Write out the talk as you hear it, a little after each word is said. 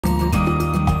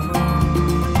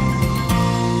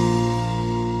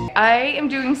I am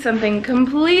doing something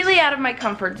completely out of my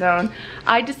comfort zone.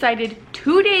 I decided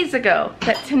 2 days ago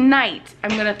that tonight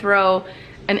I'm gonna throw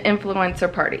an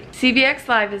influencer party. CVX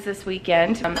Live is this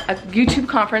weekend, a YouTube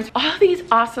conference. All these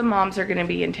awesome moms are gonna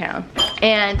be in town.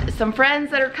 And some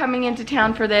friends that are coming into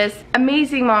town for this,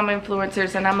 amazing mom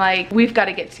influencers, and I'm like, we've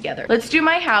gotta get together. Let's do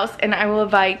my house, and I will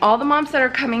invite all the moms that are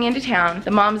coming into town,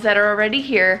 the moms that are already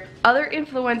here, other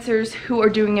influencers who are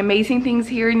doing amazing things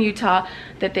here in Utah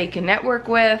that they can network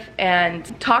with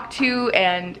and talk to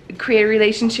and create a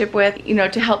relationship with, you know,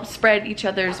 to help spread each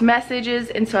other's messages.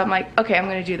 And so I'm like, okay, I'm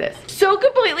gonna do this. So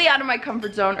completely out of my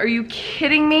comfort zone. Are you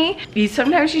kidding me?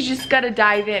 Sometimes you just gotta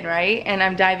dive in, right? And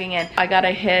I'm diving in. I gotta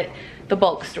hit the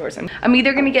bulk stores. I'm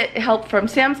either gonna get help from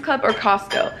Sam's Club or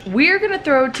Costco. We're gonna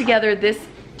throw together this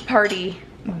party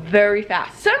very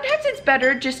fast. Sometimes it's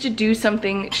better just to do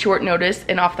something short notice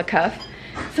and off the cuff.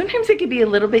 Sometimes it could be a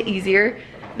little bit easier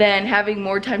than having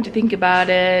more time to think about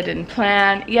it and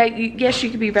plan. Yeah, yes, you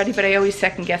could be ready, but I always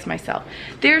second guess myself.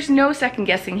 There's no second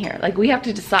guessing here. Like, we have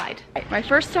to decide. My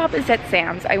first stop is at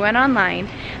Sam's. I went online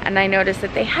and I noticed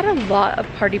that they had a lot of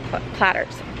party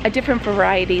platters, a different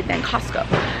variety than Costco.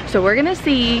 So we're gonna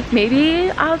see, maybe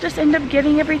I'll just end up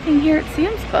getting everything here at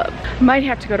Sam's Club. Might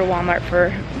have to go to Walmart for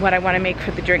what I wanna make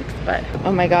for the drinks, but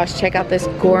oh my gosh, check out this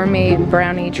gourmet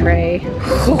brownie tray.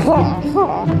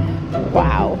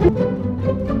 Wow.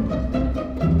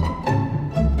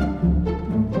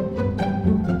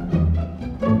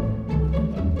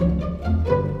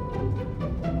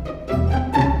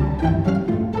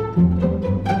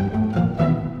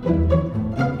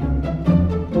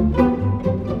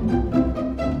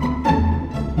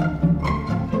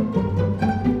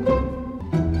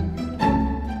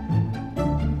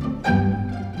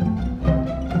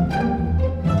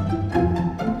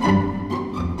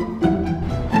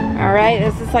 Alright,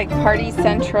 this is like party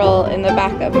central in the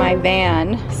back of my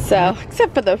van, so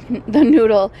except for the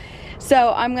noodle.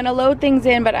 So I'm gonna load things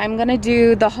in, but I'm gonna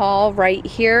do the haul right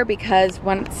here because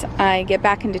once I get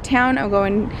back into town, I'm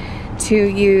going to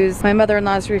use my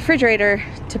mother-in-law's refrigerator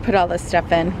to put all this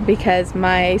stuff in because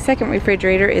my second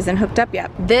refrigerator isn't hooked up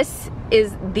yet. This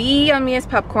is the yummiest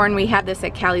popcorn. We had this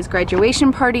at Callie's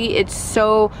graduation party. It's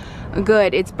so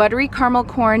good. It's buttery caramel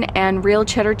corn and real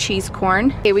cheddar cheese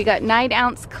corn. Okay, we got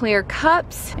 9-ounce clear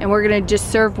cups and we're gonna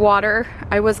just serve water.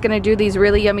 I was gonna do these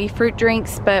really yummy fruit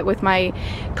drinks, but with my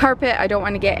carpet, I don't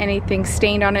wanna get anything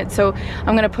stained on it. So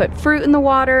I'm gonna put fruit in the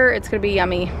water. It's gonna be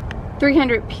yummy.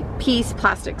 300-piece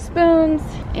plastic spoons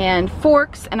and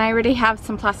forks, and I already have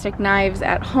some plastic knives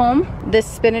at home. This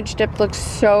spinach dip looks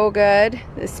so good.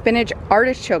 The spinach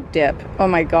artichoke dip, oh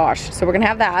my gosh. So we're gonna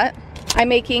have that. I'm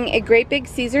making a great big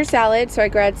Caesar salad, so I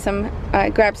grabbed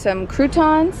some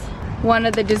croutons. One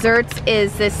of the desserts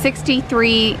is the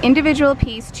 63 individual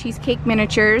piece cheesecake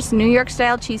miniatures, New York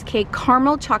style cheesecake,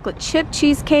 caramel chocolate chip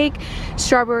cheesecake,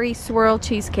 strawberry swirl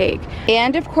cheesecake.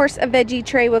 And of course a veggie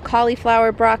tray with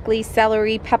cauliflower, broccoli,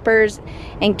 celery, peppers,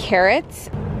 and carrots.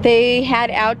 They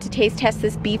had out to taste test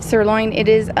this beef sirloin. It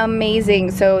is amazing.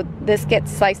 So this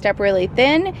gets sliced up really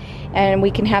thin and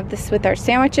we can have this with our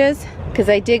sandwiches. Because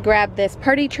I did grab this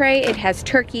party tray. It has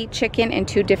turkey, chicken, and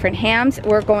 2 different hams.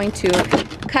 We're going to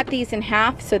cut these in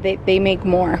half so that they make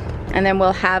more. And then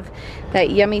we'll have that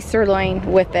yummy sirloin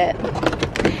with it.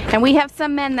 And we have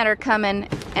some men that are coming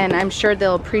and I'm sure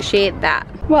they'll appreciate that.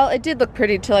 Well, it did look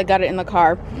pretty till I got it in the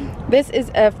car. This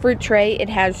is a fruit tray. It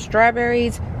has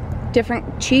strawberries,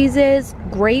 different cheeses,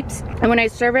 grapes. And when I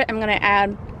serve it, I'm gonna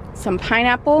add some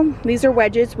pineapple. These are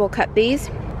wedges, we'll cut these,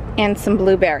 and some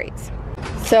blueberries.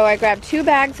 So I grabbed 2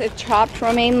 bags of chopped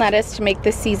romaine lettuce to make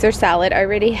the Caesar salad. I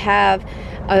already have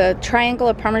a triangle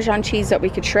of Parmesan cheese that we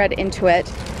could shred into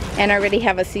it. And I already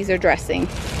have a Caesar dressing.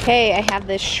 Okay, I have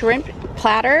this shrimp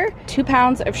platter, 2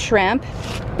 pounds of shrimp.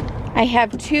 I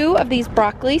have 2 of these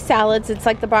broccoli salads. It's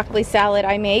like the broccoli salad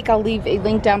I make. I'll leave a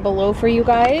link down below for you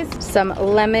guys. Some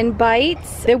lemon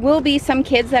bites. There will be some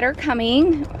kids that are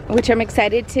coming, which I'm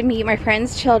excited to meet my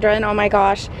friends' children. Oh my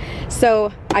gosh.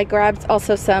 So I grabbed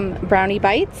also some brownie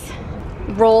bites,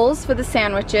 rolls for the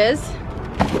sandwiches,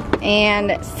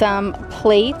 and some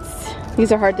plates.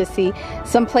 These are hard to see.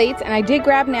 Some plates, and I did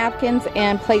grab napkins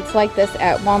and plates like this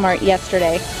at Walmart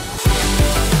yesterday.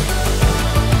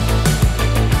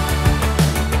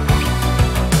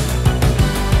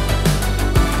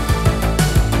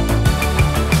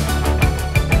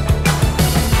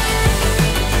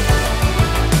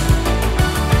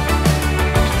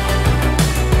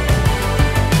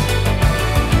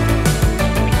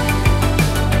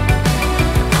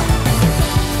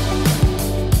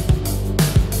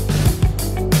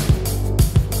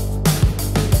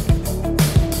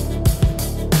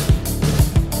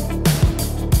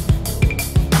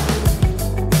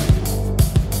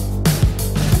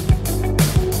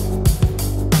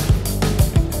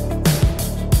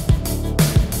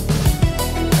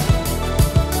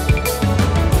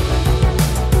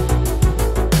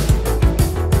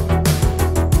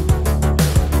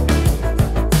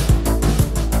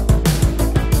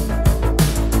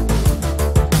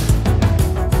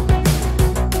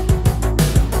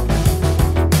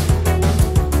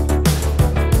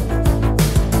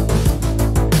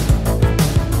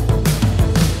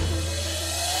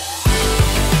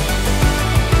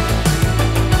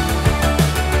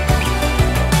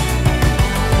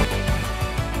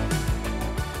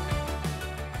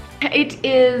 It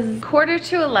is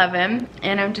 11:15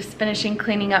 and I'm just finishing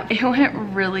cleaning up. It went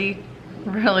really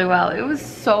well. It was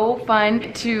so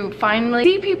fun to finally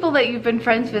see people that you've been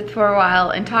friends with for a while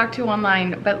and talk to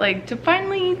online, but like to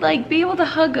finally like be able to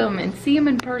hug them and see them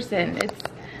in person.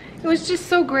 It was just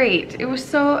so great. It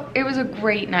was a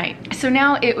great night. So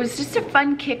now it was just a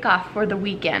fun kickoff for the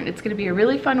weekend. It's gonna be a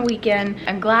really fun weekend.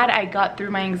 I'm glad I got through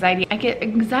my anxiety. I get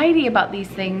anxiety about these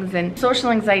things and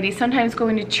social anxiety. Sometimes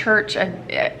going to church,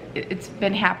 it's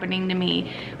been happening to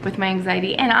me with my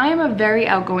anxiety. And I am a very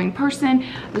outgoing person.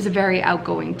 I was a very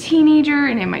outgoing teenager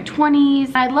and in my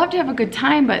 20s. I'd love to have a good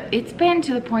time, but it's been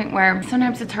to the point where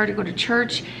sometimes it's hard to go to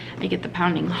church. I get the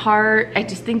pounding heart. I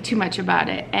just think too much about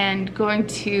it. And going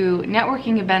to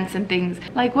networking events and things,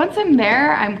 like once I'm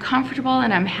there, I'm comfortable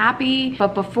and I'm happy.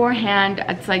 But beforehand,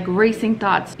 it's like racing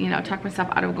thoughts, you know, talk myself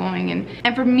out of going.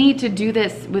 And for me to do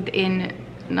this within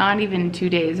not even 2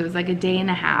 days, it was like a day and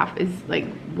a half, is like,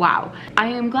 wow. I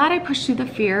am glad I pushed through the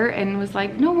fear and was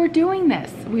like, no, we're doing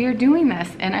this. We are doing this.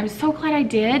 And I'm so glad I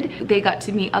did. They got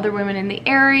to meet other women in the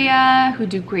area who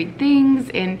do great things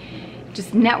and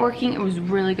just networking. It was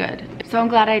really good. So I'm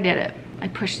glad I did it. I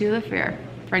pushed through the fear.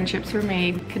 Friendships were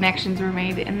made, connections were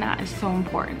made, and that is so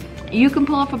important. You can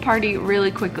pull off a party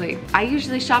really quickly. I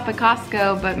usually shop at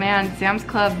Costco, but man, Sam's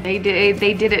Club, they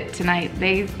did it tonight.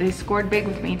 They scored big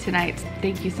with me tonight.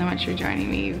 Thank you so much for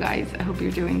joining me, you guys. I hope you're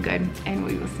doing good, and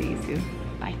we will see you soon.